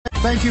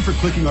Thank you for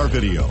clicking our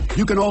video.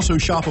 You can also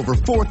shop over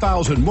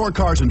 4,000 more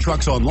cars and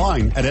trucks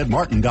online at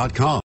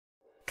edmartin.com.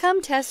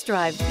 Come test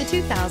drive the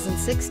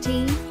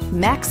 2016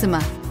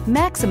 Maxima.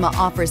 Maxima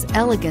offers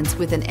elegance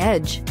with an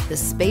edge. The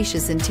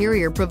spacious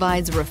interior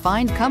provides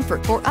refined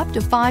comfort for up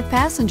to 5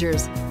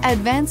 passengers.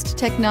 Advanced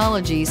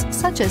technologies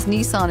such as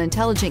Nissan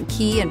Intelligent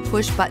Key and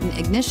Push-Button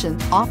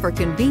Ignition offer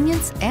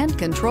convenience and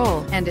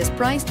control and is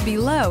priced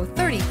below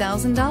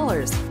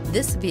 $30,000.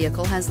 This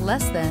vehicle has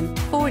less than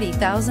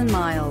 40,000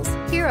 miles.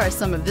 Here are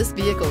some of this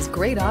vehicle's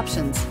great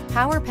options: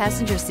 power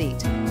passenger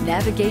seat,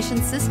 navigation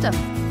system,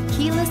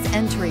 keyless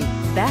entry,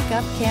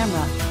 backup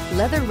camera,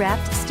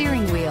 leather-wrapped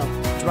steering wheel,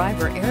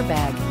 driver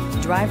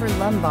airbag, driver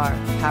lumbar,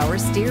 power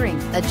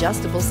steering,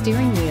 adjustable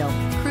steering wheel,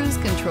 cruise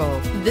control.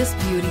 This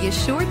beauty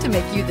is sure to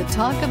make you the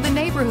talk of the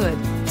neighborhood.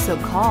 So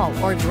call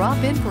or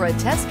drop in for a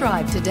test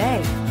drive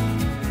today.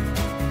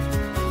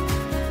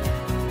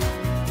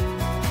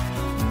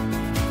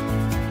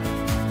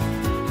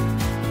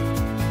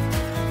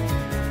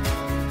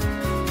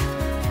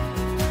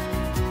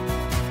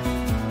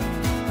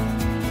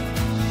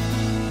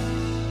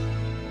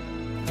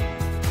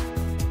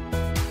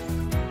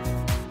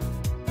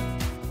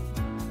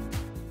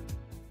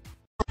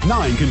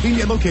 Nine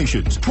convenient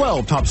locations,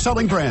 12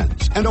 top-selling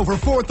brands, and over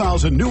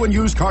 4,000 new and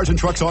used cars and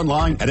trucks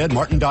online at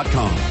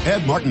edmartin.com.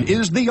 Ed Martin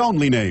is the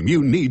only name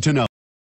you need to know.